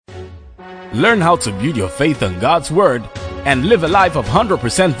Learn how to build your faith on God's Word and live a life of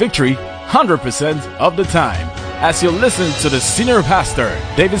 100% victory 100% of the time. As you listen to the Senior Pastor,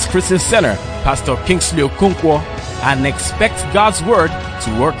 David's Christian Center, Pastor Kingsley Okonkwo, and expect God's Word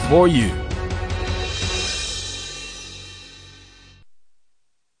to work for you.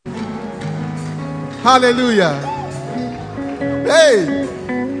 Hallelujah. Hey!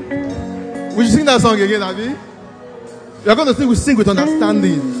 Will you sing that song again, Abby? You're going to sing with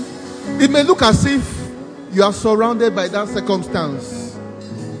understanding. It may look as if you are surrounded by that circumstance.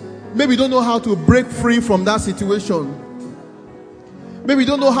 Maybe you don't know how to break free from that situation. Maybe you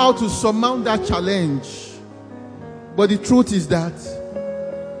don't know how to surmount that challenge. But the truth is that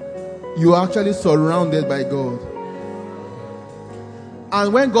you are actually surrounded by God.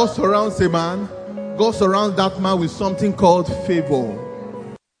 And when God surrounds a man, God surrounds that man with something called favor.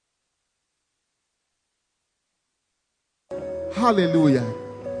 Hallelujah.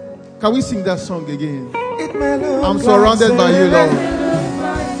 Can we sing that song again? I'm surrounded by you, Lord.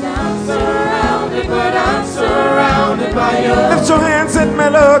 I'm surrounded, but I'm surrounded by you. Lift your hands, it may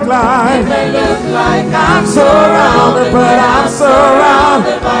look like. It may look like I'm surrounded, but I'm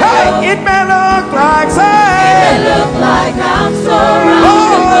surrounded by you. Hey, it may look like, say. It may look like I'm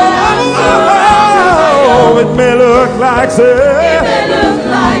surrounded, but I'm surrounded by you. Oh, it may look like, say. It may look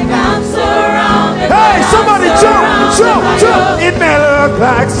like I'm surrounded. Hey, somebody jump, jump, jump. It may look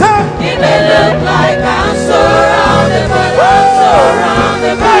like, say. It may look like I'm surrounded, but I'm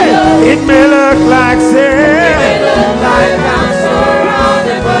surrounded by you. It may look like, say. It may look like I'm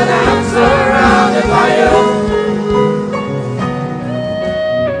surrounded, but I'm surrounded by you.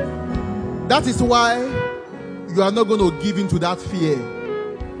 That is why you are not going to give in to that fear.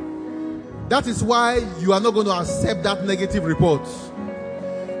 That is why you are not going to accept that negative report.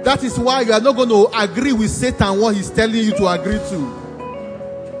 That is why you are not going to agree with Satan what he's telling you to agree to.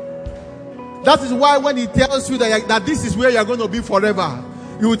 That is why when he tells you that this is where you are going to be forever,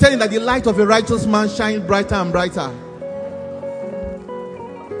 you will tell him that the light of a righteous man shines brighter and brighter.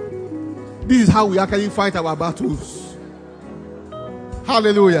 This is how we actually fight our battles.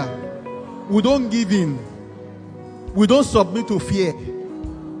 Hallelujah. We don't give in. We don't submit to fear.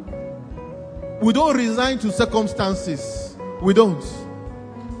 We don't resign to circumstances. We don't.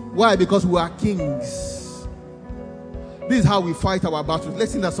 Why? Because we are kings. This is how we fight our battles.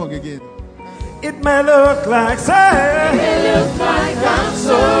 Let's sing that song again. It may look like, say. It may look like I'm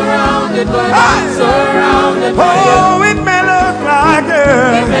surrounded, but I'm surrounded by you. Oh, it may look like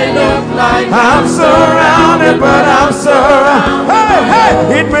It may look like I'm surrounded, but I'm surrounded. Hey,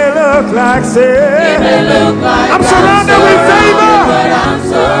 hey, it may look like, say. It may look like I'm surrounded with favor, but I'm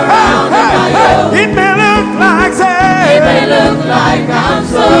surrounded by you. It may look like, say. It may look like I'm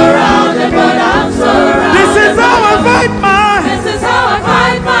surrounded, but I'm surrounded. This is how I fight my. This is how I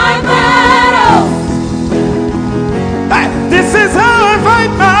fight my battle. Hey, this is how I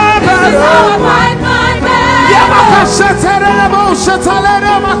fight my This is how I battle. fight my battle.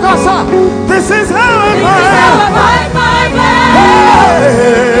 This is how I This is how I fight. fight my battle.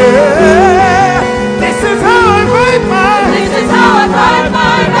 This is how I fight my. This is how I fight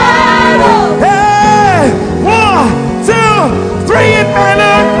my battle. Hey, 1, 2, 3. It may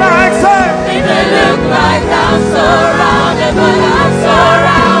look like, say. It may look like I'm surrounded, but I'm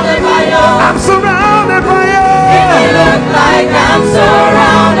surrounded by you. I'm surrounded by you. It may look like I'm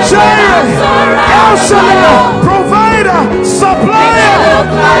surrounded, but I'm El surrounded by Shaddai, you. provider, It may supplier, look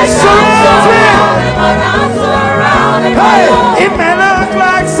like I'm surrounds me. surrounded, but I'm surrounded by Hey, you. it may look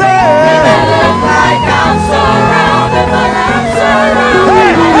like, It say. may look like I'm surrounded, but I'm surrounded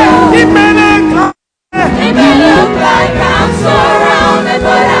Hey, by hey, you. it may look like. It may look like I'm surrounded,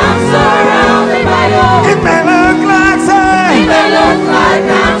 but I'm surrounded by you. It may look like, It say. may look like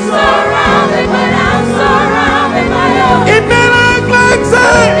I'm surrounded, but I'm surrounded by you. It may look like,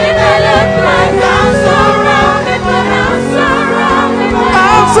 say. It may look like I'm surrounded, but I'm surrounded by you.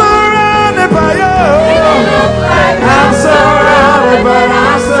 I'm surrounded by you. It may look like I'm surrounded, but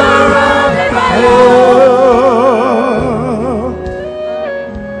I'm surrounded by you.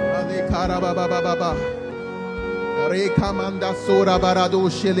 Rekamanda sora barado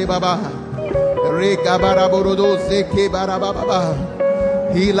shele baba. Rekabara borodo zeke barababa.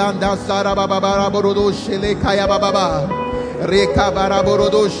 Hilanda sara baba borodo shele kaya baba. Rekabara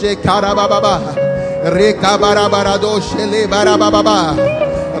borodo shekara baba. Rekabara barado shele barababa.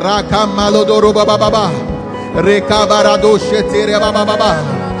 Rakamalodoro baba. Rekabarado shetere baba.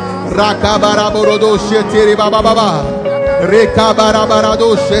 Rakabara borodo shetere baba. Rekabara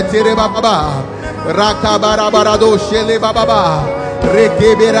barado shetere baba. Rakabara barado shele baba.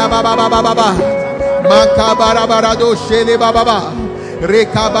 Rekebera baba. Makabara barado shele baba.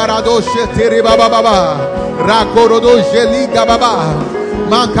 Rekabarado shetere baba baba. Rakorodo jeliga baba.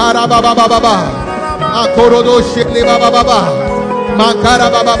 Mankara baba baba. Akorodo shele baba baba. Mankara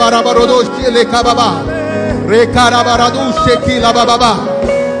baba barabarodo shele kababa. Rekarabarado shekila baba baba.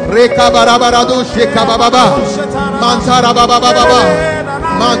 Rekabarabarado shekababa. Mantara baba baba.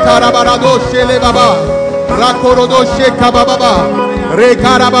 Mankara barado shele baba. Rakorodo shekababa.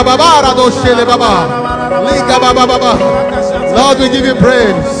 Rekarababa barado shele baba. Liga baba baba. Lord, we give you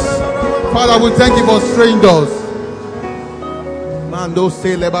praise. Father, we thank you for strange doors. Mando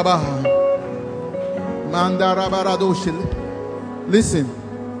sele baba. Mandara barado shele. Listen,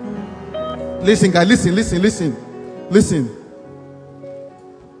 guys, listen.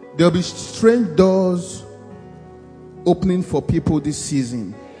 There'll be strange doors opening for people this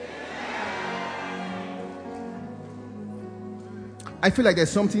season. I feel like there's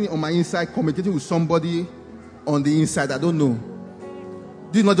something on my inside communicating with somebody on the inside. I don't know.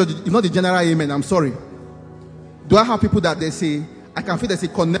 This is not the general amen. I'm sorry. Do I have people that they say, I can feel there's a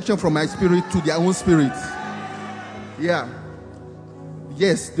connection from my spirit to their own spirit? Yeah.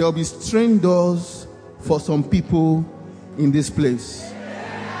 Yes, there will be strange doors for some people in this place.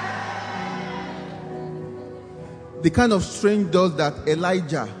 The kind of strange doors that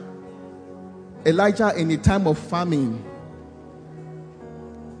Elijah in the time of famine,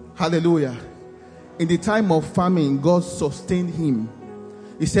 hallelujah, in the time of famine, God sustained him.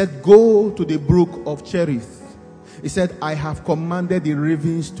 He said, go to the brook of Cherith. He said, I have commanded the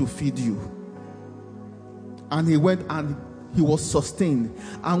ravens to feed you. And he went and he was sustained.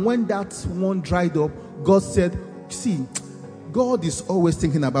 And when that one dried up, God said, see, God is always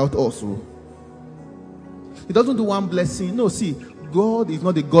thinking about us. He doesn't do one blessing. No, see, God is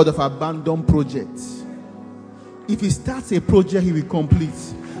not the God of abandoned projects. If he starts a project, he will complete.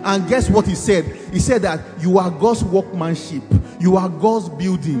 And guess what he said? He said that you are God's workmanship. You are God's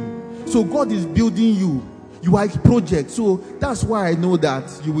building. So God is building you. You are his project. So that's why I know that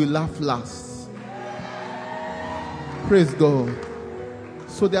you will laugh last. Praise God.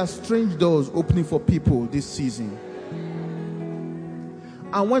 So there are strange doors opening for people this season.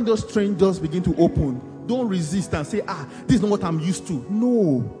 And when those strange doors begin to open, don't resist and say, this is not what I'm used to.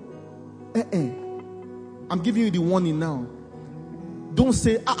 No. I'm giving you the warning now. Don't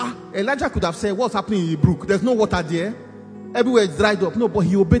say, Elijah could have said, what's happening in the brook? There's no water there. Everywhere is dried up. No, but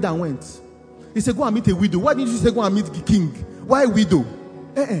he obeyed and went. He said, go and meet a widow. Why didn't you say, go and meet the king? Why widow?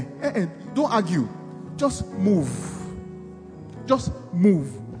 Don't argue. Just move. Just move.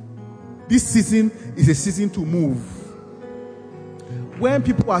 This season is a season to move. When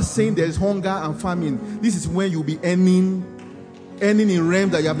people are saying there is hunger and famine, this is when you'll be earning in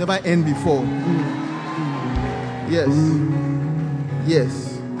realms that you have never earned before.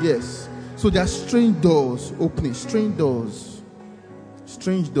 Yes. So there are strange doors opening. Strange doors.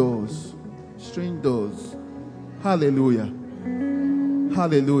 Hallelujah.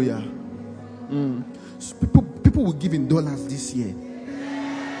 So people will give in dollars this year.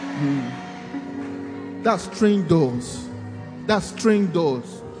 That's strange doors.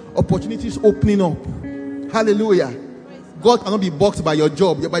 Opportunities opening up. Hallelujah. God cannot be boxed by your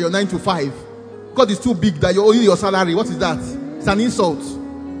job, by your 9 to 5. God is too big that you're only your salary. What is that? It's an insult.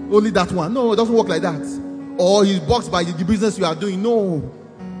 Only that one. No, it doesn't work like that. Or he's boxed by the business you are doing. No.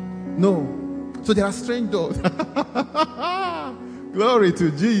 So there are strange doors. Glory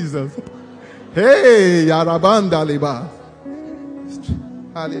to Jesus. Hey, Yarabanda Liba.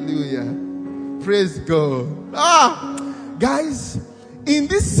 Hallelujah. Praise God. Guys, in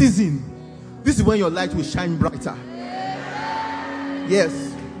this season, this is when your light will shine brighter. Yes.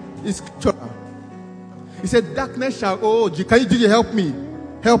 It's scriptural. He said, darkness shall, can you help me?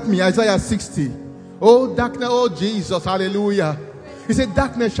 Help me, Isaiah 60. Oh, darkness, oh Jesus, hallelujah. He said,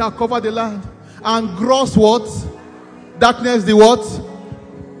 darkness shall cover the land. And gross what? Darkness the what?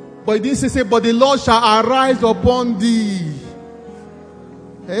 But he didn't say, but the Lord shall arise upon thee.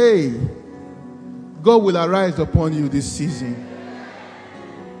 Hey, God will arise upon you this season.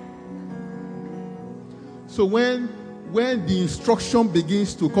 So when the instruction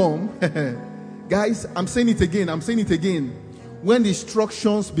begins to come, guys, I'm saying it again. When the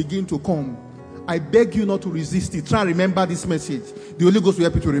instructions begin to come, I beg you not to resist it. Try and remember this message. The Holy Ghost will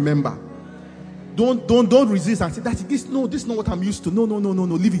help you to remember. Don't resist and say, this is not what I'm used to. No,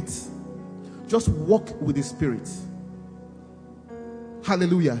 leave it. Just walk with the Spirit.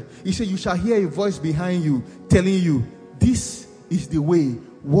 Hallelujah. He said, you shall hear a voice behind you telling you, this is the way,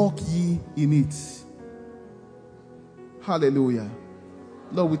 walk ye in it. Hallelujah.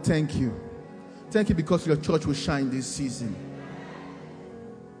 Lord, we thank you. Thank you because your church will shine this season.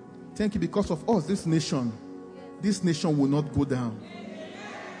 Thank you because of us, this nation will not go down.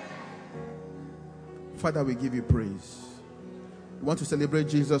 Father, we give you praise. You want to celebrate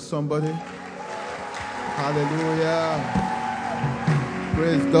Jesus, somebody? Hallelujah.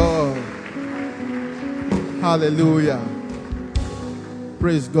 Praise God. Hallelujah.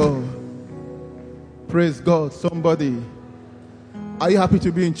 Praise God. Praise God. Somebody. Are you happy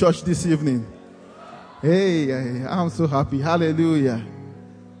to be in church this evening? Hey, I'm so happy. Hallelujah.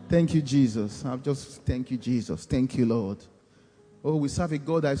 Thank you, Jesus. Thank you, Jesus. Thank you, Lord. Oh, we serve a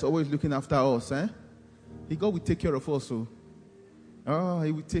God that is always looking after us. God will take care of us. He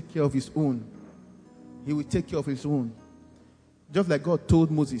will take care of his own. He will take care of his own. Just like God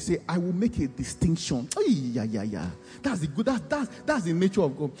told Moses, say, I will make a distinction. That's the good. That's the nature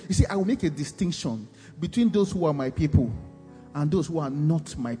of God. You see, I will make a distinction between those who are my people and those who are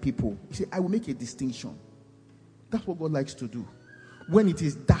not my people. You see, I will make a distinction. That's what God likes to do. When it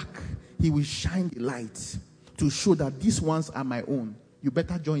is dark, he will shine the light to show that these ones are my own. You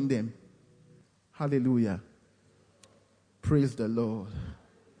better join them. Hallelujah. Praise the Lord.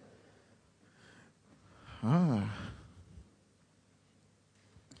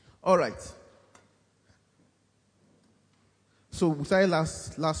 All right. So we started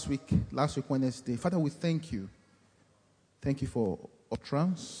last week Wednesday. Father, we thank you. Thank you for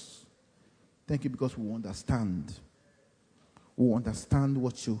utterance. Thank you because we understand. We understand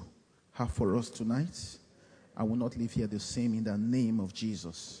what you have for us tonight. I will not leave here the same in the name of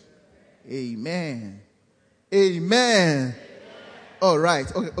Jesus. Amen. Amen. All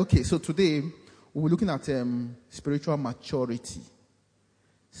right. Okay. So today we're looking at spiritual maturity.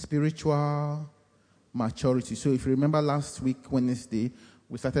 Spiritual maturity. So if you remember last week, Wednesday,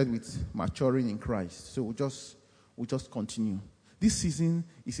 we started with maturing in Christ. So we'll just continue. This season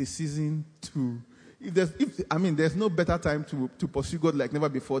is a season to, there's no better time to pursue God like never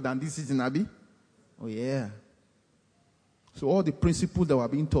before than this season, Abby. Oh yeah. So all the principles that were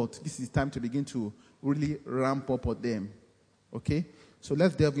being taught, this is time to begin to really ramp up on them. Okay? So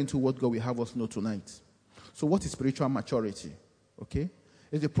let's delve into what God will have us know tonight. So what is spiritual maturity? Okay?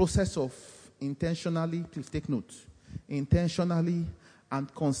 It's the process of intentionally, please take note, intentionally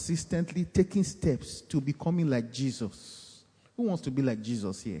and consistently taking steps to becoming like Jesus. Who wants to be like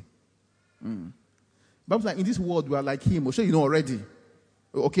Jesus here? Bible like in this world we are like him. I'm sure you know already.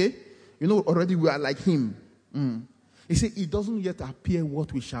 Okay? You know already we are like him. He said it doesn't yet appear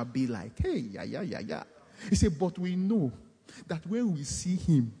what we shall be like. Hey, yeah. He said, but we know that when we see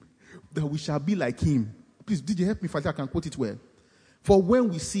him, that we shall be like him. Please, did you help me if I can quote it well? For when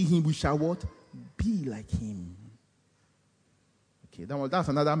we see him, we shall what? Be like him. Okay, that's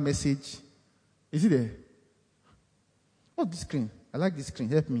another message. Is it there? Oh, this screen. I like this screen.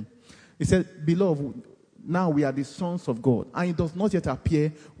 Help me. He said, beloved, now we are the sons of God, and it does not yet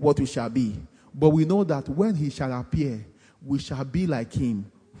appear what we shall be. But we know that when he shall appear, we shall be like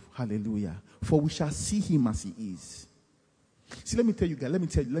him. Hallelujah. For we shall see him as he is. See, let me tell you guys, let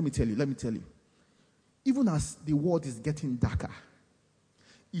me tell you. Even as the world is getting darker,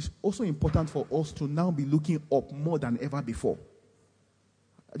 it's also important for us to now be looking up more than ever before.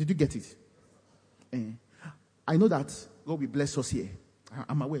 Did you get it? I know that God will bless us here.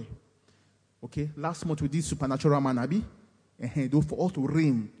 I'm aware. Okay? Last month we did supernatural man, Abby. For us to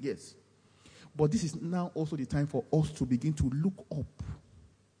reign. Yes. But this is now also the time for us to begin to look up.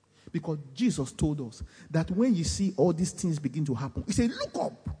 Because Jesus told us that when you see all these things begin to happen, he said, look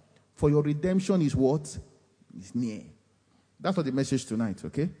up. For your redemption is what? Is near. That's not the message tonight,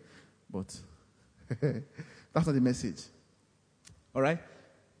 okay? But that's not the message. All right?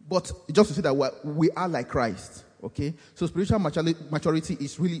 But just to say that we are like Christ, okay? So spiritual maturity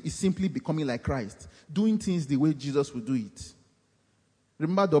is simply becoming like Christ. Doing things the way Jesus would do it.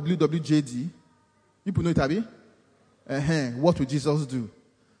 Remember WWJD? People know it, Abby? What would Jesus do?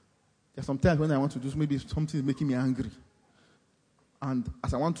 There's sometimes when I want to do maybe something is making me angry. And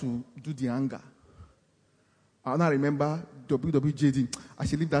as I want to do the anger, I now remember WWJD. I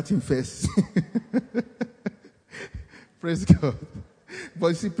should leave that in first. Praise God. But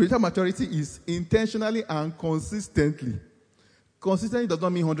you see, spiritual maturity is intentionally and consistently. Consistently does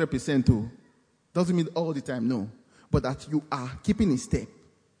not mean 100% too. Doesn't mean all the time, no. But that you are keeping in step.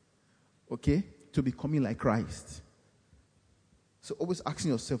 Okay? To becoming like Christ. So always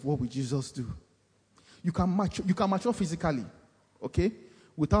asking yourself, what will Jesus do? You can mature physically, okay,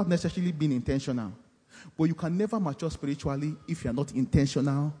 without necessarily being intentional. But you can never mature spiritually if you are not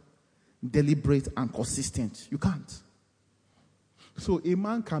intentional, deliberate, and consistent. You can't. So a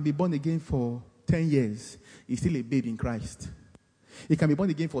man can be born again for 10 years. He's still a baby in Christ. He can be born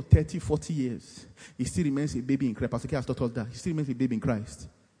again for 30, 40 years. He still remains a baby in Christ. Pastor K has taught us that. He still remains a baby in Christ.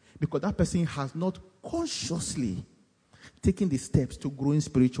 Because that person has not consciously taken the steps to growing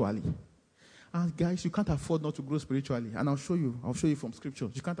spiritually. And guys, you can't afford not to grow spiritually. And I'll show you from scripture.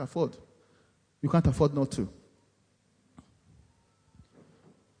 You can't afford. You can't afford not to.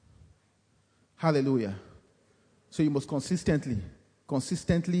 Hallelujah. So you must consistently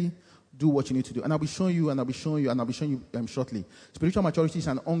do what you need to do. And I'll be showing you shortly. Spiritual maturity is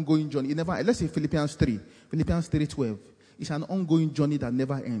an ongoing journey. Let's say Philippians 3:12. It's an ongoing journey that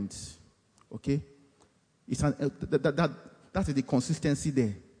never ends. Okay? That is the consistency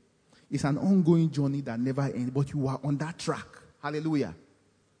there. It's an ongoing journey that never ends, but you are on that track. Hallelujah.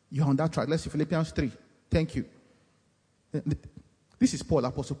 You are on that track. Let's see Philippians 3. Thank you. This is Paul,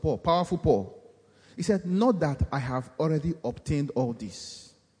 Apostle Paul, powerful Paul. He said, not that I have already obtained all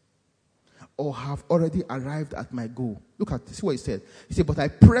this or have already arrived at my goal. See what he said. He said, but I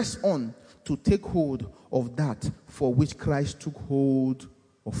press on to take hold of that for which Christ took hold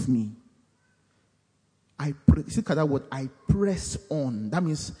of me. Look at that word, I press on. That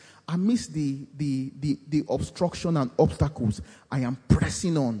means amidst the obstruction and obstacles, I am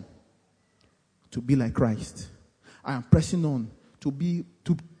pressing on to be like Christ. I am pressing on to be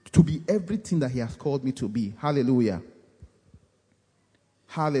everything that he has called me to be. Hallelujah.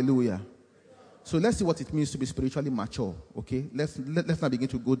 Hallelujah. So let's see what it means to be spiritually mature. Okay? Let's now begin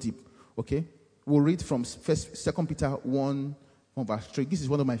to go deep. Okay? We'll read from 2 Peter 1 verse 3. This is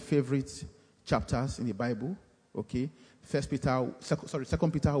one of my favorite chapters in the Bible. Okay? 2 Peter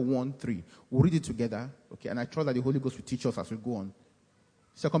 1:3. We'll read it together. Okay? And I trust that the Holy Ghost will teach us as we go on.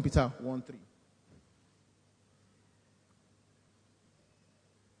 2 Peter 1:3.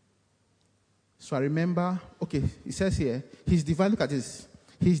 So I remember, okay, it says here, look at this.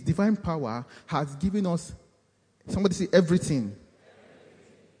 His divine power has given us, somebody say everything.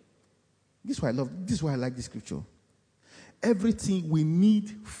 This is why I like this scripture. Everything we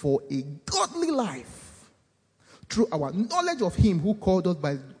need for a godly life through our knowledge of him who called us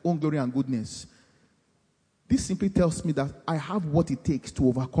by his own glory and goodness. This simply tells me that I have what it takes to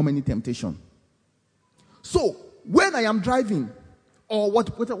overcome any temptation. So, when I am driving, or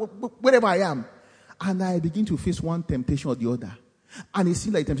wherever I am, and I begin to face one temptation or the other, and it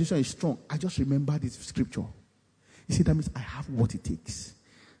seems like temptation is strong, I just remember this scripture. You see, that means I have what it takes.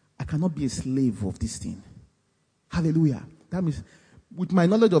 I cannot be a slave of this thing. Hallelujah. That means with my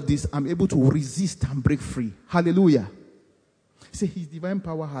knowledge of this, I'm able to resist and break free. Hallelujah. See, his divine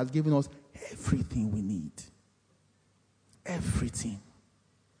power has given us everything we need. Everything.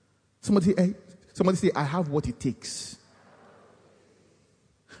 Somebody say, I have what it takes.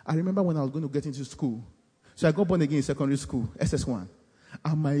 I remember when I was going to get into school. So I got born again in secondary school, SS1.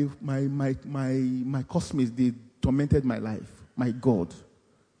 And my classmates, they tormented my life. My God.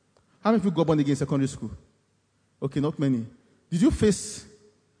 How many of you got born again in secondary school? Okay, not many. Did you face,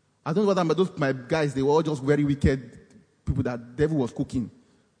 I don't know whether my guys, they were all just very wicked people that devil was cooking.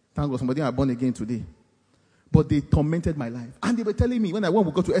 Thank God somebody are born again today. But they tormented my life. And they were telling me, when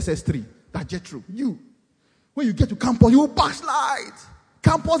we got to SS3, that Jethro, when you get to campus, you backslide.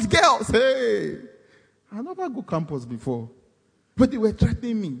 Campus girls, hey. I never go campus before. But they were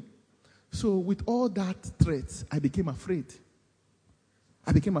threatening me. So with all that threats, I became afraid.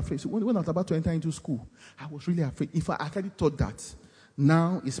 So when I was about to enter into school, I was really afraid. If I actually thought that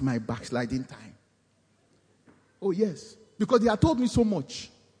now is my backsliding time. Oh yes. Because they had told me so much.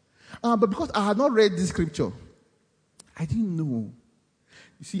 But because I had not read this scripture, I didn't know.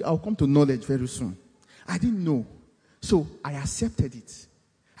 You see, I'll come to knowledge very soon. I didn't know. So I accepted it.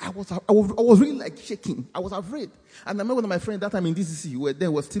 I was really like shaking. I was afraid. And I remember one of my friends that time in DCC,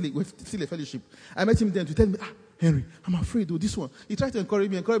 was still a fellowship. I met him then to tell me, Henry, I'm afraid of this one. He tried to encourage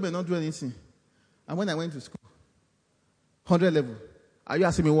me and not do anything. And when I went to school, 100 level, are you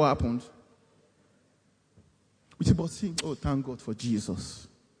asking me what happened? We said, but sing, oh, thank God for Jesus.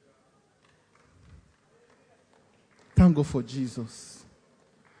 Thank God for Jesus.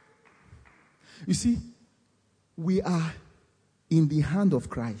 You see, we are in the hand of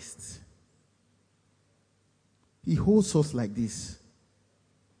Christ. He holds us like this.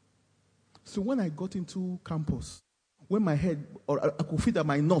 So when I got into campus, when my head, or I could feel that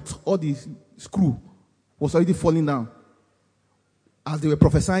my knot, all the screw, was already falling down, as they were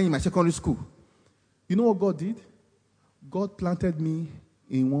prophesying in my secondary school, you know what God did? God planted me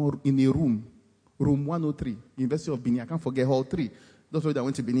in a room 103, University of Benin. I can't forget Hall 3. Those of you that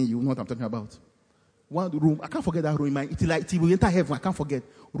went to Benin, you know what I'm talking about. One room, I can't forget that room. Till we enter heaven, I can't forget.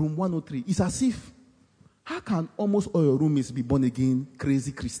 Room 103. It's as if, how can almost all your roommates be born again,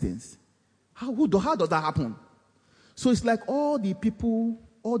 crazy Christians? How does that happen? So it's like all the people,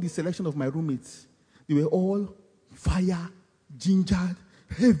 all the selection of my roommates, they were all fire, gingered,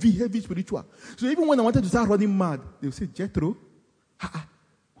 heavy spiritual. So even when I wanted to start running mad, they would say, Jethro,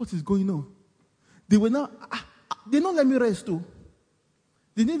 what is going on? They were not. They not let me rest too.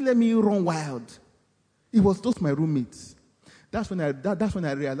 They didn't let me run wild. It was just my roommates. That's when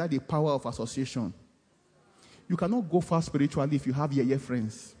I realized the power of association. You cannot go far spiritually if you have your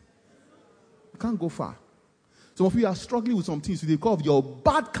friends. You can't go far. Some of you are struggling with some things because of your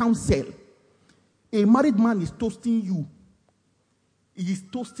bad counsel. A married man is toasting you. He is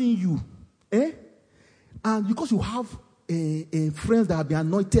toasting you. And because you have friends that have been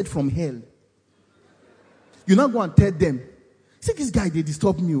anointed from hell, you now go and tell them, see this guy, they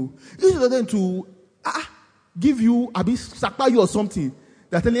disturb me. Instead of them to give you, sapa you or something,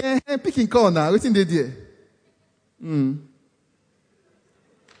 they're telling you, picking corner, waiting there.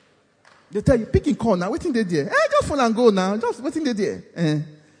 They tell you, picking corner, waiting there. Just fall and go now, just waiting there.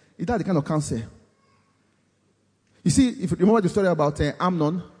 Is that the kind of counsel? You see, if you remember the story about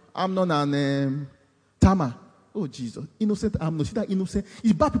Amnon and Tamar. Oh, Jesus. Innocent Amnon. See that innocent?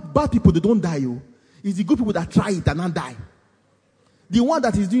 It's bad people, they don't die. It's the good people that try it and not die. The one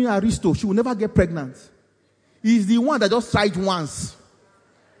that is doing Aristo, she will never get pregnant. He's the one that just tried once.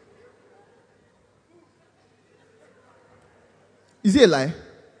 Is it a lie?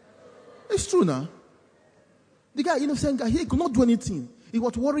 It's true now. The guy, innocent guy, he could not do anything. It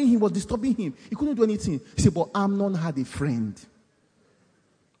was worrying him, was disturbing him. He couldn't do anything. He said, but Amnon had a friend.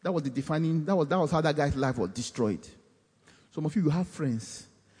 That was how that guy's life was destroyed. Some of you have friends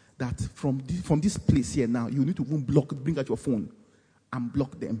that from this place here now, you need to bring out your phone and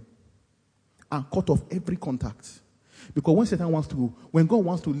block them. And cut off every contact. Because when God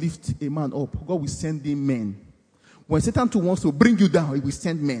wants to lift a man up, God will send him men. When Satan too wants to bring you down, he will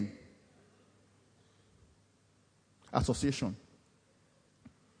send men. Association.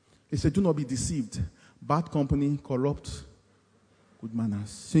 He said, do not be deceived. Bad company, corrupt, good manners.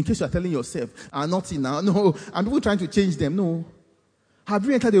 So in case you are telling yourself, I'm not in now. No, and people trying to change them. No. Have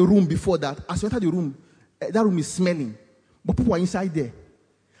you entered a room before that? As you enter the room, that room is smelling. But people are inside there.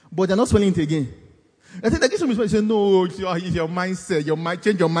 But they're not smelling it again. I think that room is smelling. You say, no, it's your mindset.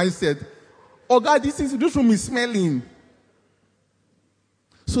 Change your mindset. Oh God, this room is smelling.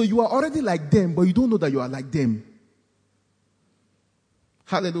 So you are already like them, but you don't know that you are like them.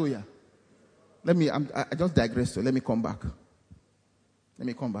 Hallelujah. I just digress. So let me come back.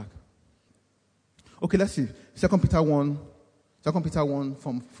 Okay, let's see. 2 Peter 1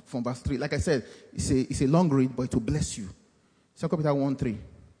 from verse 3. Like I said, it's a long read, but it will bless you. 2 Peter 1:3.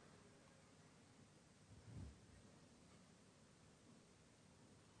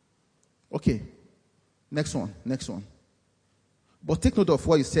 Okay. Next one. But take note of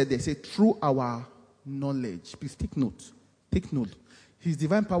what he said there. Say, through our knowledge. Please take note. His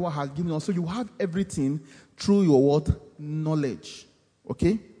divine power has given us. So you have everything through your what? Knowledge.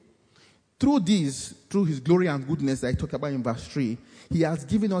 Okay? Through his glory and goodness that I talk about in verse 3, he has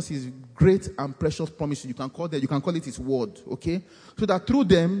given us his great and precious promises. You can call it his word. Okay? So that through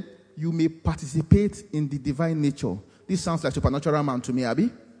them, you may participate in the divine nature. This sounds like supernatural man to me,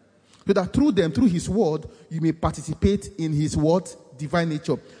 Abby. So that through them, through his word, you may participate in his word, divine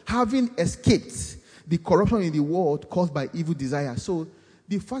nature. Having escaped the corruption in the world caused by evil desire. So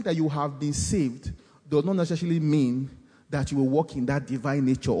the fact that you have been saved does not necessarily mean that you will walk in that divine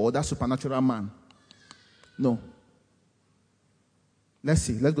nature or that supernatural man. No. Let's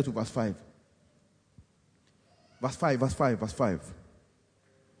see. Let's go to verse 5. Verse 5.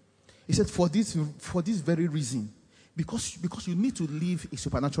 He said, for this very reason, because you need to live a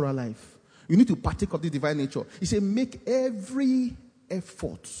supernatural life. You need to partake of the divine nature. He said, make every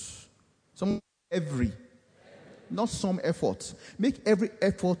effort. Not some effort. Make every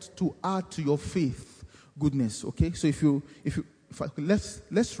effort to add to your faith goodness. Okay? So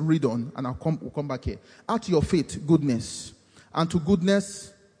let's read on and we'll come back here. Add to your faith goodness. And to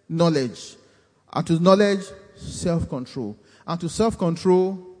goodness, knowledge. And to knowledge, self-control. And to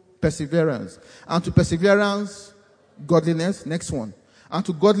self-control, perseverance. And to perseverance, godliness. Next one. And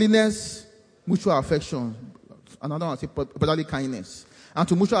to godliness, mutual affection. Another one, brotherly kindness. And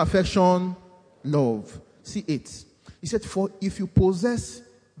to mutual affection, love. See it. He said, for if you possess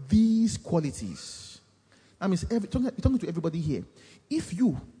these qualities, I mean, talking to everybody here. If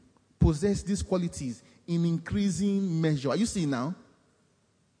you possess these qualities in increasing measure, are you seeing now?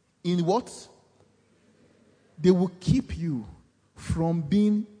 In what? They will keep you from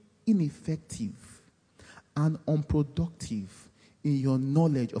being ineffective and unproductive in your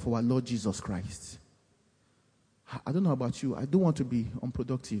knowledge of our Lord Jesus Christ. I don't know about you. I don't want to be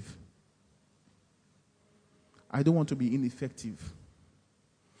unproductive. I don't want to be ineffective.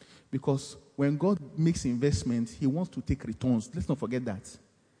 Because when God makes investment, he wants to take returns. Let's not forget that.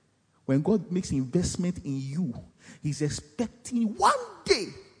 When God makes investment in you, he's expecting one day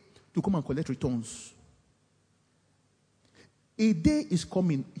to come and collect returns. A day is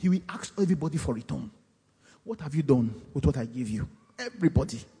coming, he will ask everybody for return. What have you done with what I gave you?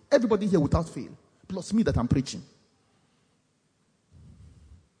 Everybody here without fail, plus me that I'm preaching.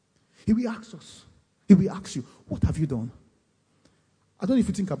 He will ask us. He will ask you, what have you done? I don't know if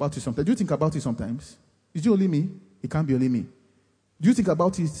you think about it sometimes. Do you think about it sometimes? Is it only me? It can't be only me. Do you think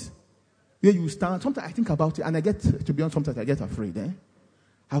about it where you stand? Sometimes I think about it and I get, to be honest, sometimes I get afraid.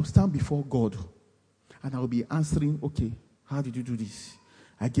 I'll stand before God and I'll be answering, okay, how did you do this?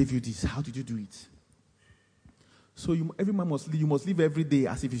 I gave you this. How did you do it? So every man must live every day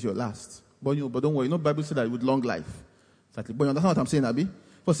as if it's your last. But don't worry. The Bible says that with long life. Exactly. But you understand what I'm saying, Abi?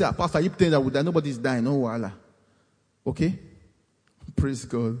 For say, Pastor, you pretend that with that nobody's dying. No wala. Okay? Praise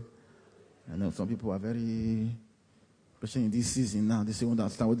God. I know some people are very, especially in this season now, they say, won't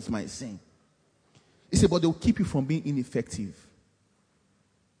understand what this man is saying. He said, but they'll keep you from being ineffective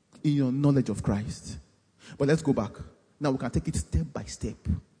in your knowledge of Christ. But let's go back. Now we can take it step by step.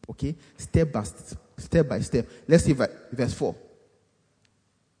 Okay? Step by step. Let's see verse 4.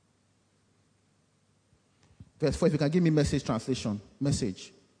 Verse 4, if you can give me message translation.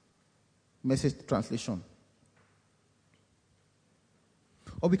 Message translation.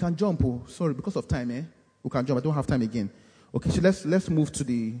 Or we can jump. Oh, sorry, because of time, we can jump. I don't have time again. Okay, so let's move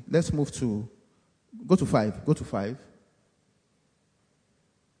to go to 5. Go to 5.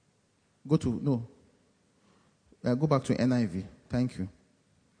 Go back to NIV. Thank you.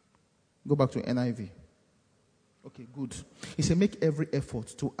 Go back to NIV. Okay, good. He said, make every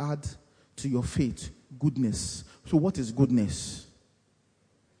effort to add to your faith goodness. So what is goodness?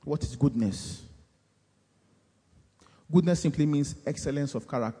 What is goodness? Goodness simply means excellence of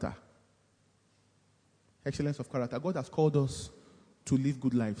character. Excellence of character. God has called us to live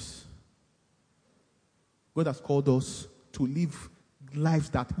good lives. God has called us to live lives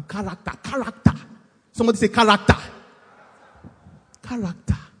that character. Somebody say character.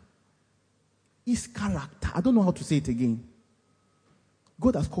 Character. Is character. I don't know how to say it again.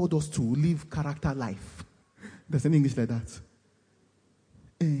 God has called us to live character life. There's an English like that.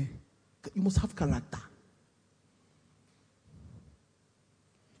 You must have character.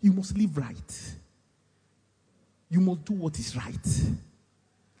 You must live right. You must do what is right.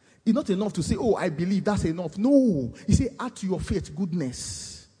 It's not enough to say, oh, I believe, that's enough. No. He said, add to your faith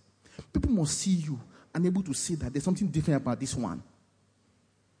goodness. People must see you and able to say that there's something different about this one.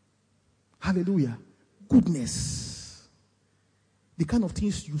 Hallelujah. Goodness. The kind of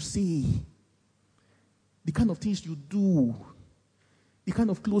things you say. The kind of things you do. The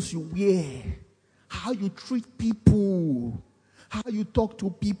kind of clothes you wear. How you treat people. How you talk to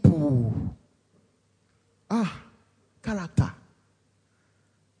people. Character.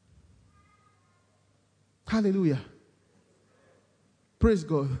 Hallelujah. Praise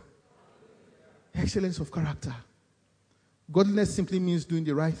God. Excellence of character. Godliness simply means doing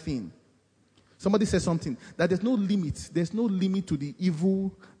the right thing. Somebody said something, that there's no limit. There's no limit to the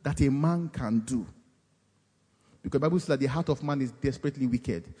evil that a man can do. Because the Bible says that the heart of man is desperately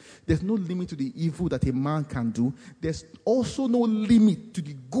wicked. There's no limit to the evil that a man can do. There's also no limit to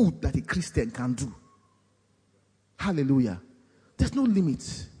the good that a Christian can do. Hallelujah. There's no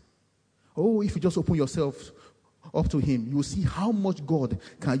limit. Oh, if you just open yourself up to him, you will see how much God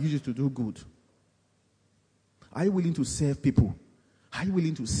can use you to do good. Are you willing to serve people? Are you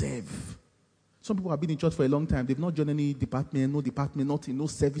willing to serve? Some people have been in church for a long time. They've not joined any department, nothing, no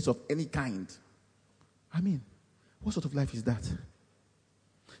service of any kind. I mean, what sort of life is that?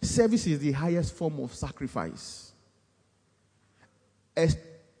 Service is the highest form of sacrifice.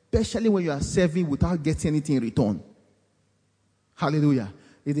 Especially when you are serving without getting anything in return. Hallelujah.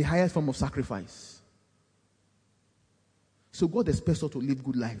 It's the highest form of sacrifice. So God expects us to live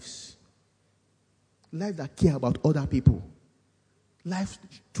good lives. Lives that care about other people. Life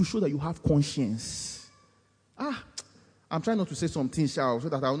to show that you have conscience. I'm trying not to say something, so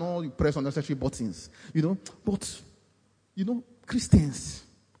that I will not press unnecessary buttons. But, Christians,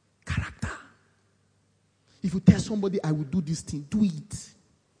 character. If you tell somebody, I will do this thing, do it.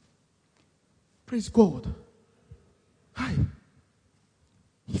 Praise God. Hi.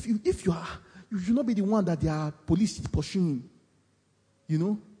 If you should not be the one that the police is pursuing.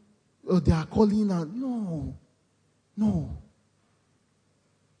 Or they are calling out. No.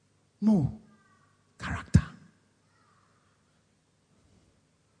 Character.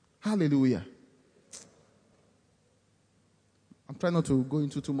 Hallelujah. I'm trying not to go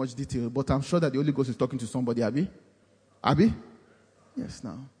into too much detail, but I'm sure that the Holy Ghost is talking to somebody, Abby? Yes,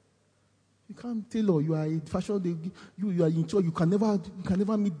 now. You can't tell her you are in fashion, you are in church, you can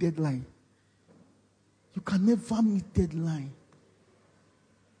never meet deadline. You can never meet deadline.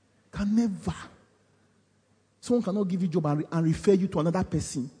 can never. Someone cannot give you a job and refer you to another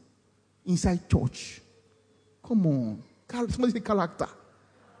person inside church. Come on. Somebody say character.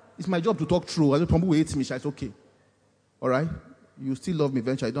 It's my job to talk through. I know people will hate me. It's okay. All right? You still love me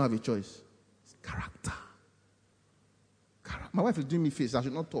eventually. I don't have a choice. It's character. My wife is doing me face. I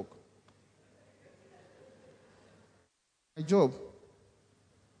should not talk. My job.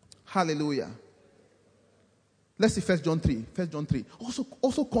 Hallelujah. Let's see 1 John 3. 1 John 3.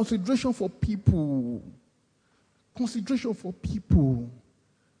 Also consideration for people. Consideration for people.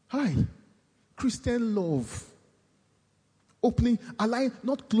 Hi. Christian love. Opening, allowing,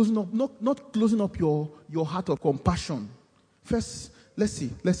 not closing up your heart of compassion. First, let's see.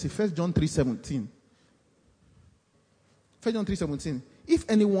 1 John 3:17. 1 John 3:17. If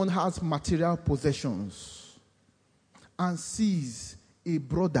anyone has material possessions and sees a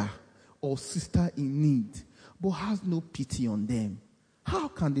brother or sister in need, but has no pity on them, how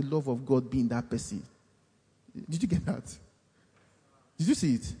can the love of God be in that person? Did you get that? Did you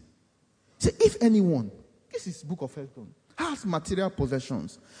see it? Say, if anyone, this is book of 1 John, has material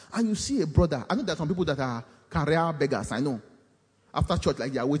possessions, and you see a brother, I know there are some people that are career beggars, I know. After church,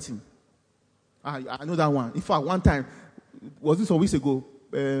 like they are waiting. I know that one. In fact, one time, was this some weeks ago,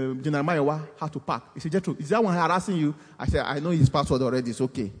 General Mayowa had to park. He said, Jethro, is that one harassing you? I said, I know his password already, it's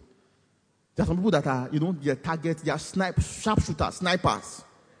okay. There are some people that are, their target, they are sharpshooters, snipers.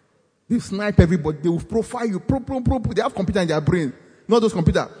 They snipe everybody. They will profile you. They have computer in their brain. Not those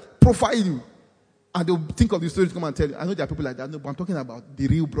computers. Profile you. And they'll think of the story to come and tell you. I know there are people like that. No, but I'm talking about the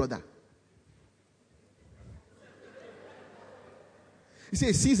real brother. He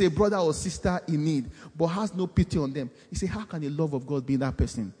says, sees a brother or sister in need, but has no pity on them. He says, how can the love of God be in that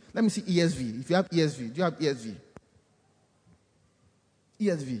person? Let me see ESV. If you have ESV, do you have ESV?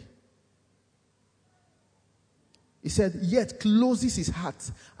 ESV. He said, yet closes his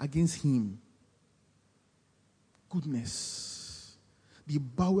heart against him. Goodness. The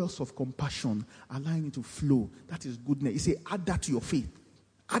bowels of compassion, allowing it to flow. That is goodness. He said, add that to your faith.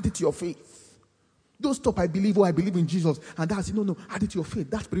 Add it to your faith. Don't stop, I believe in Jesus. And that's it. No, add it to your faith.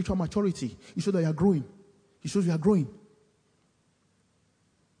 That's spiritual maturity. It shows that you are growing. It shows you are growing.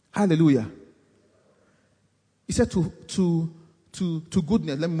 Hallelujah. He said to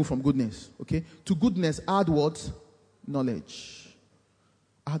goodness, let me move from goodness. Okay? To goodness, add what? Knowledge.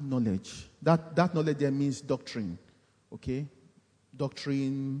 Add knowledge. That knowledge there means doctrine. Okay?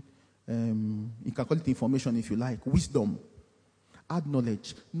 Doctrine, you can call it information if you like. Wisdom. Add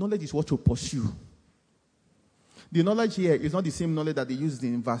knowledge. Knowledge is what you pursue. The knowledge here is not the same knowledge that they used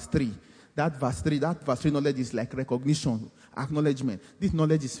in verse 3. That verse 3 knowledge is like recognition, acknowledgement. This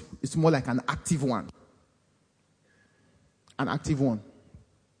knowledge is more like an active one. An active one.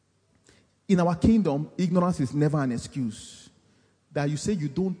 In our kingdom, ignorance is never an excuse. That you say you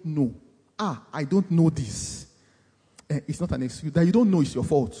don't know. I don't know this. It's not an excuse. That you don't know is your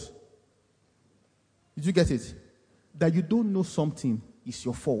fault. Did you get it? That you don't know something is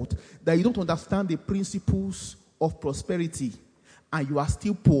your fault. That you don't understand the principles of prosperity and you are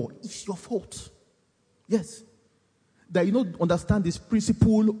still poor is your fault. Yes. That you don't understand this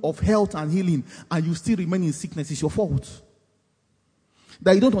principle of health and healing and you still remain in sickness is your fault.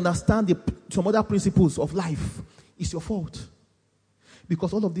 That you don't understand some other principles of life is your fault.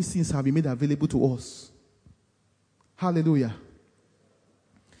 Because all of these things have been made available to us. Hallelujah.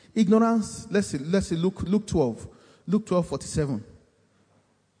 Ignorance, let's see Luke 12. Luke 12:47.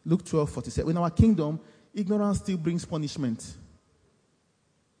 Luke 12:47. In our kingdom, ignorance still brings punishment.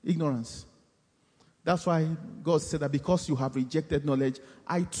 Ignorance. That's why God said that because you have rejected knowledge,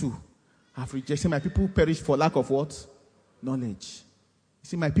 I too have rejected. My people perish for lack of what? Knowledge. You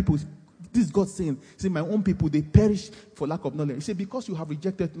see, my people, this is God saying, see, my own people, they perish for lack of knowledge. He said, because you have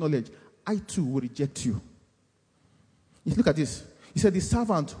rejected knowledge, I too will reject you. Look at this. He said, the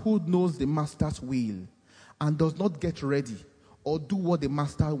servant who knows the master's will and does not get ready or do what the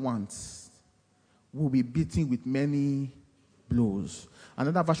master wants will be beaten with many blows.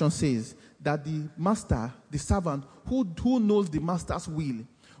 Another version says that the master, the servant who knows the master's will,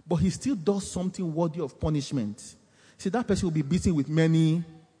 but he still does something worthy of punishment. See, that person will be beaten with many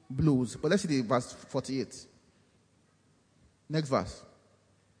blows. But let's see the verse 48. Next verse.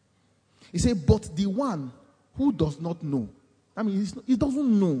 He said, but the one who does not know. I mean, he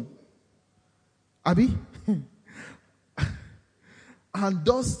doesn't know. Abi? And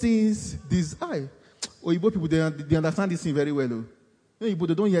does things desire. Oyibo people, they understand this thing very well. Oyibo,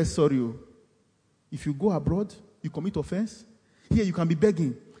 they don't hear sorry. If you go abroad, you commit offense. Here you can be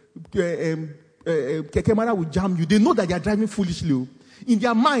begging. Kekemara will jam you. They know that they are driving foolishly. In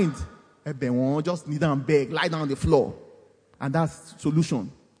their mind, just kneel down and beg, lie down on the floor. And that's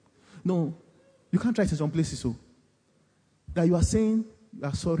solution. No, you can't try it in some places. So that you are saying you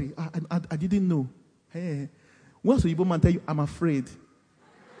are sorry. I didn't know. Hey, once the Igbo man tell you, I'm afraid.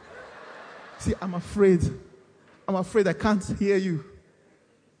 See, I'm afraid. I'm afraid I can't hear you.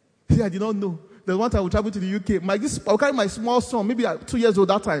 See, I did not know. The one time I would travel to the UK, I would carry my small son, maybe 2 years old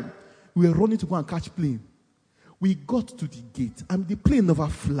that time. We were running to go and catch plane. We got to the gate, and the plane never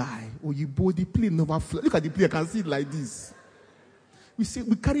fly. The plane never fly. Look at the plane, I can see it like this. We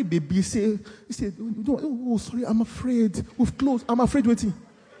carry baby. He said, oh, sorry, I'm afraid. We've closed. I'm afraid waiting.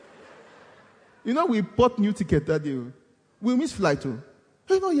 We bought new ticket that day. We missed flight too.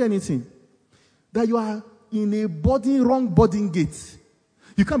 I don't hear anything. That you are in a wrong boarding gate.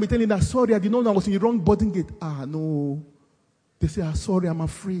 You can't be telling that, sorry, I did not know I was in the wrong boarding gate. No. They say, sorry, I'm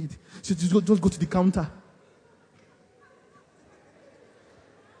afraid. So just go to the counter.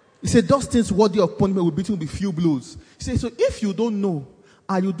 He said, those things worthy of punishment will beat you with few blows. He said, so if you don't know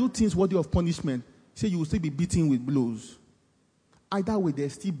and you do things worthy of punishment, he said, you will still be beaten with blows. Either way, they're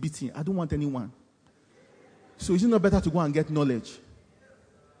still beating. I don't want anyone. So is it not better to go and get knowledge?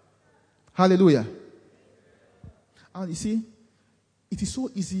 Hallelujah. And you see, it is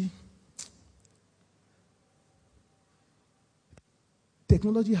so easy.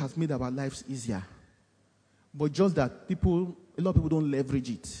 Technology has made our lives easier. But just that a lot of people don't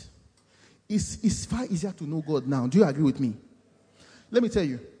leverage it. It's far easier to know God now. Do you agree with me? Let me tell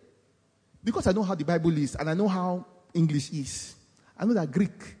you. Because I know how the Bible is and I know how English is. I know that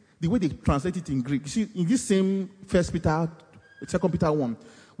Greek, the way they translate it in Greek. You see, in this same 1 Peter, 2 Peter 1,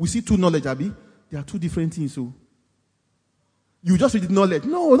 we see two knowledge, Abi. They are two different things. So you just read the knowledge.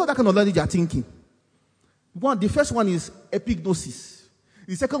 No, not that kind of knowledge you are thinking. The first one is epignosis.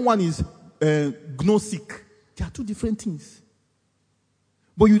 The second one is gnosic. They are two different things.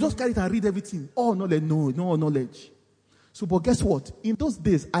 But you just carry it and read everything. Oh, knowledge, no knowledge. So, but guess what? In those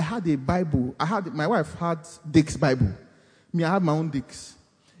days, I had a Bible. My wife had Dick's Bible. Me, I had my own Dick's.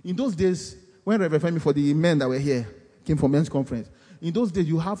 In those days, when Reverend Femi, for the men that were here, came from men's conference, in those days,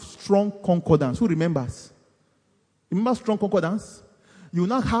 you have strong concordance. Who remembers? Remember strong concordance? You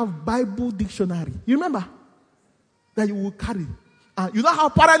now have Bible dictionary. You remember? That you will carry. And you now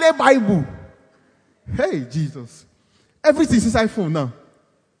have parallel Bible. Hey, Jesus. Everything is inside phone now.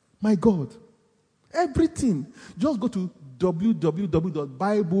 My God. Everything. Just go to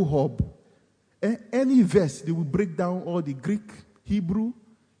www.biblehub. Any verse, they will break down all the Greek, Hebrew.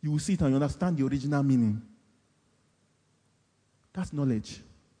 You will see it and you understand the original meaning. That's knowledge.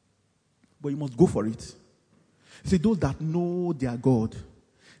 But you must go for it. See, those that know their God,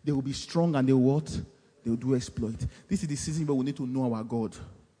 they will be strong and they will what? They will do exploit. This is the season where we need to know our God.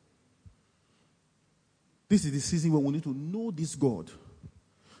 This is the season where we need to know this God.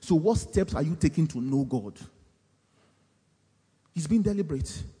 So what steps are you taking to know God? It's being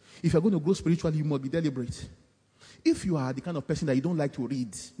deliberate. If you're going to grow spiritually, you must be deliberate. If you are the kind of person that you don't like to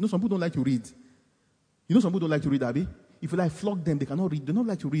read, some people don't like to read. Some people don't like to read, Abby. If you like flog them, they cannot read. They don't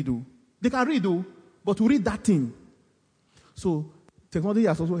like to read, though. They can read, though, but to read that thing. So technology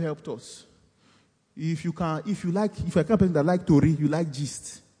has also helped us. If you're a kind of person that like to read, you like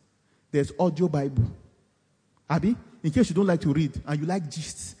gist. There's audio Bible. Abby, in case you don't like to read and you like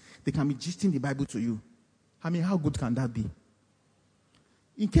gist, they can be gisting the Bible to you. How good can that be?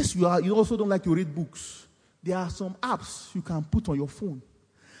 In case you also don't like to read books, there are some apps you can put on your phone.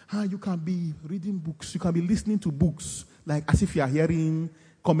 You can be reading books. You can be listening to books, like as if you are hearing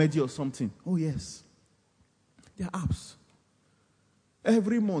comedy or something. Oh, yes. There are apps.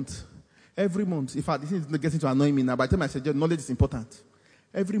 Every month. In fact, this is getting to annoy me now. By the time I suggest knowledge is important.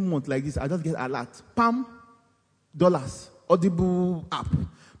 Every month like this, I just get alert. Pam, dollars, Audible app.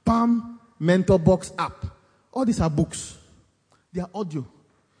 Pam, Mentor Box app. All these are books. They are audio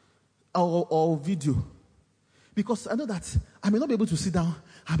or video. Because I know that I may not be able to sit down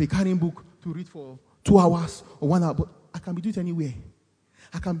and be carrying book to read for 2 hours or 1 hour, but I can be doing it anywhere.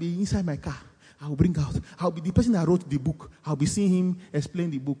 I can be inside my car. I will bring out. I'll be the person that wrote the book. I'll be seeing him explain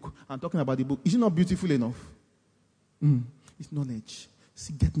the book and talking about the book. Is it not beautiful enough? It's knowledge.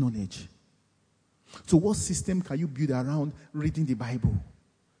 See, get knowledge. So what system can you build around reading the Bible?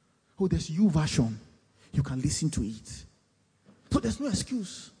 Oh, there's YouVersion. You can listen to it. So there's no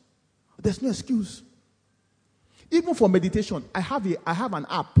excuse. There's no excuse. Even for meditation, I have an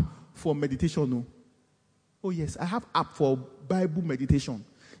app for meditation. No? Oh yes, I have app for Bible meditation.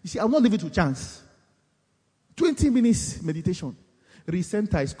 You see, I will not leave it to chance. 20 minutes meditation.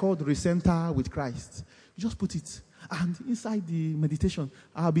 Recenter is called Recenter with Christ. You just put it. And inside the meditation,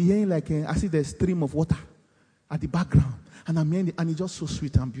 I'll be hearing I see the stream of water at the background. And I'm hearing it, and it's just so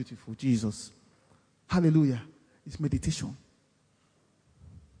sweet and beautiful. Jesus. Hallelujah. It's meditation.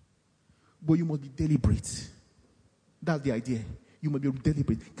 But you must be deliberate. That's the idea. You must be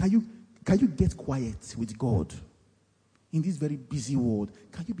deliberate. Can you get quiet with God? In this very busy world,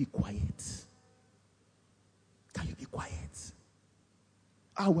 can you be quiet? Can you be quiet?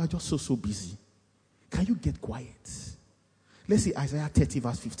 We're just so busy. Can you get quiet? Let's see Isaiah 30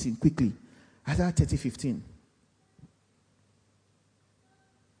 verse 15 quickly. Isaiah 30, 15.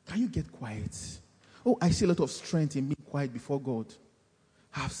 Can you get quiet? Oh, I see a lot of strength in being quiet before God.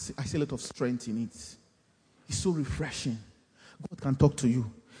 I see a lot of strength in it. It's so refreshing. God can talk to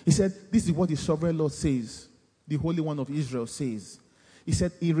you. He said, this is what the sovereign Lord says. The Holy One of Israel says. He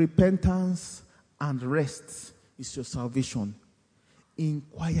said, in repentance and rest is your salvation. In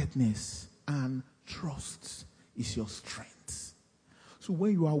quietness and trust is your strength. So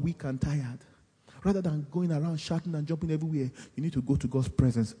when you are weak and tired, rather than going around shouting and jumping everywhere, you need to go to God's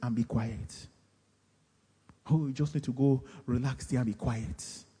presence and be quiet. Oh, you just need to go relax there and be quiet.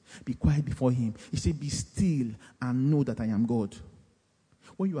 Be quiet before him. He said, be still and know that I am God.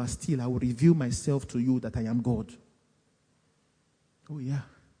 When you are still, I will reveal myself to you that I am God. Oh yeah.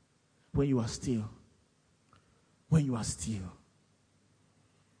 When you are still. When you are still.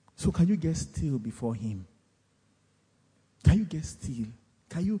 So can you get still before him? Can you get still?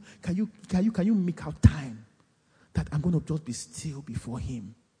 Can you make out time that I'm going to just be still before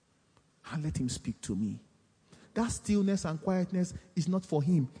him and let him speak to me? That stillness and quietness is not for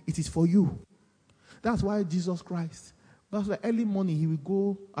him. It is for you. That's why Jesus Christ, that's why early morning he will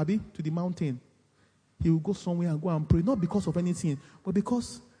go, to the mountain. He will go somewhere and go and pray. Not because of anything, but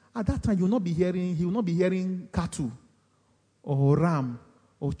because at that time he will not be hearing cattle or ram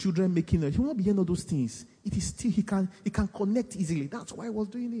or children making noise. He will not be hearing all those things. It is still, he can connect easily. That's why he was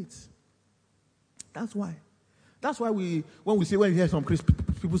doing it. That's why. That's why when we hear some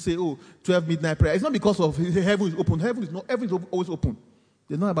people say, 12 midnight prayer, it's not because of heaven is open. Heaven is always open.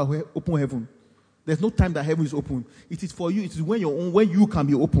 There's not about open heaven. There's no time that heaven is open. It is for you. It is when you can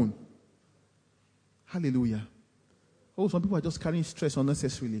be open. Hallelujah. Some people are just carrying stress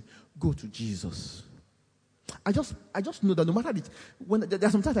unnecessarily. Go to Jesus. I just know that no matter when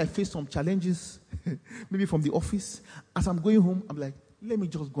there's sometimes I face some challenges, maybe from the office. As I'm going home, I'm like, let me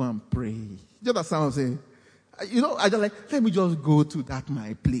just go and pray. You know that sound I'm saying? I just like, let me just go to that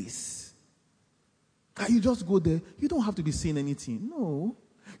my place. Can you just go there? You don't have to be saying anything. No.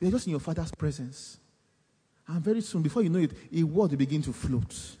 You're just in your Father's presence. And very soon, before you know it, a word will begin to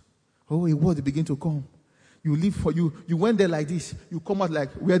float. A word will begin to come. You live for you. You went there like this. You come out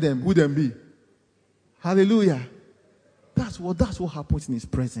like, who them be? Hallelujah. That's what happens in his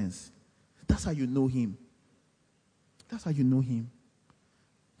presence. That's how you know him. That's how you know him.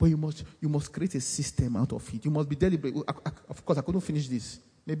 But you must create a system out of it. You must be deliberate. Of course, I couldn't finish this.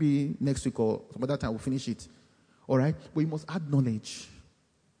 Maybe next week or some other time we'll finish it. All right? But you must add knowledge.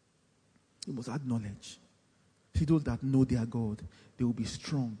 You must add knowledge. See, those that know their God, they will be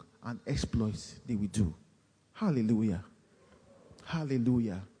strong, and exploits they will do. Hallelujah.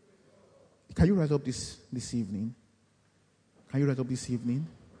 Hallelujah. Can you rise up this evening? Can you rise up this evening?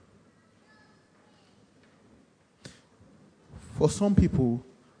 For some people,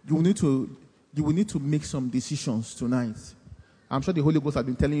 you will need to make some decisions tonight. I'm sure the Holy Ghost has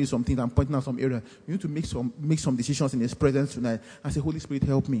been telling you some things and pointing out some area. You need to make some decisions in his presence tonight. And say, Holy Spirit,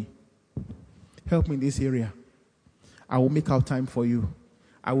 help me. Help me in this area. I will make out time for you.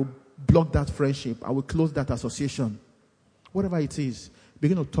 I will block that friendship. I will close that association. Whatever it is,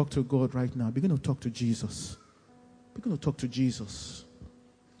 begin to talk to God right now. Begin to talk to Jesus. Begin to talk to Jesus.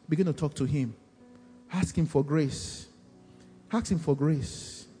 Begin to talk to him. Ask him for grace. Ask him for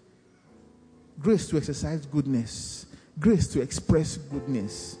grace. Grace to exercise goodness. Grace to express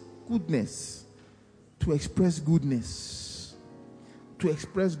goodness. Goodness. To express goodness. To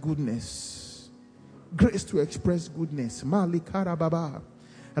express goodness. Grace to express goodness. Malikara baba.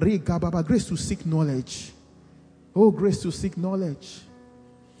 Riga baba. Grace to seek knowledge. Oh, grace to seek knowledge.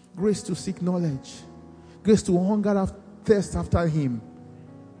 Grace to seek knowledge. Grace to hunger and thirst after him.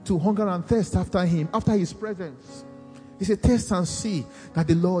 To hunger and thirst after him. After his presence. He said, taste and see that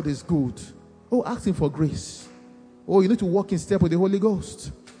the Lord is good. Oh, ask him for grace. Oh, you need to walk in step with the Holy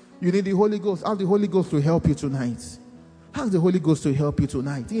Ghost. You need the Holy Ghost. Ask the Holy Ghost to help you tonight. Ask the Holy Ghost to help you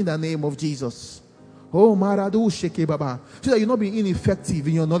tonight. In the name of Jesus. Oh, Maradu Sheke Baba. So that you'll not be ineffective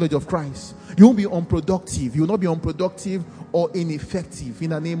in your knowledge of Christ. You won't be unproductive. You will not be unproductive or ineffective. In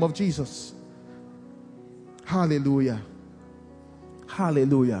the name of Jesus. Hallelujah.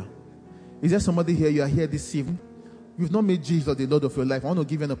 Hallelujah. Is there somebody here? You are here this evening. You've not made Jesus the Lord of your life. I want to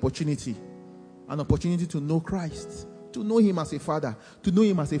give you an opportunity to know Christ, to know him as a father, to know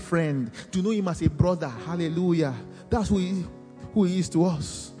him as a friend, to know him as a brother. Hallelujah. That's who he is to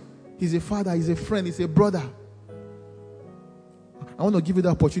us. He's a father, he's a friend, he's a brother. I want to give you the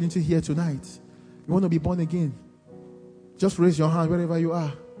opportunity here tonight. You want to be born again? Just raise your hand wherever you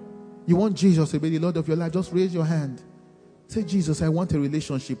are. You want Jesus to be the Lord of your life? Just raise your hand. Say, Jesus, I want a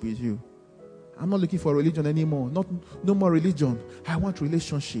relationship with you. I'm not looking for religion anymore. No more religion. I want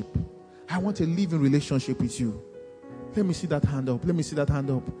relationship. I want a living relationship with you. Let me see that hand up. Let me see that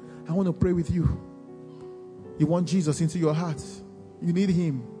hand up. I want to pray with you. You want Jesus into your heart. You need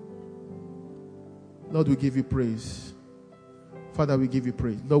him. Lord, we give you praise. Father, we give you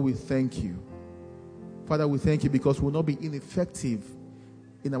praise. Lord, we thank you. Father, we thank you because we will not be ineffective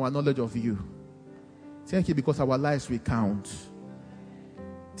in our knowledge of you. Thank you because our lives will count.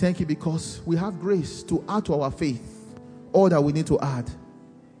 Thank you because we have grace to add to our faith all that we need to add.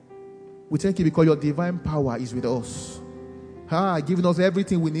 We thank you because your divine power is with us. Giving us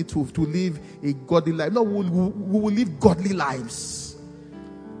everything we need to live a godly life. No, we will live godly lives.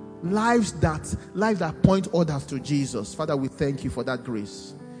 Lives that point others to Jesus. Father, we thank you for that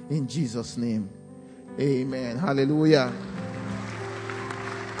grace. In Jesus' name. Amen. Hallelujah.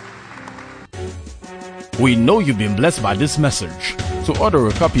 We know you've been blessed by this message. To order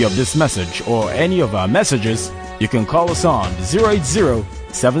a copy of this message or any of our messages, you can call us on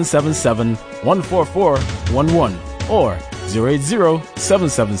 080-777-14411 or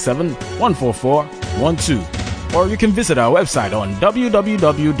 080-777-14412. Or you can visit our website on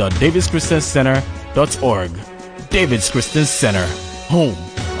www.davidschristiancenter.org. David's Christian Center, home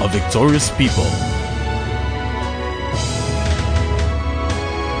of victorious people.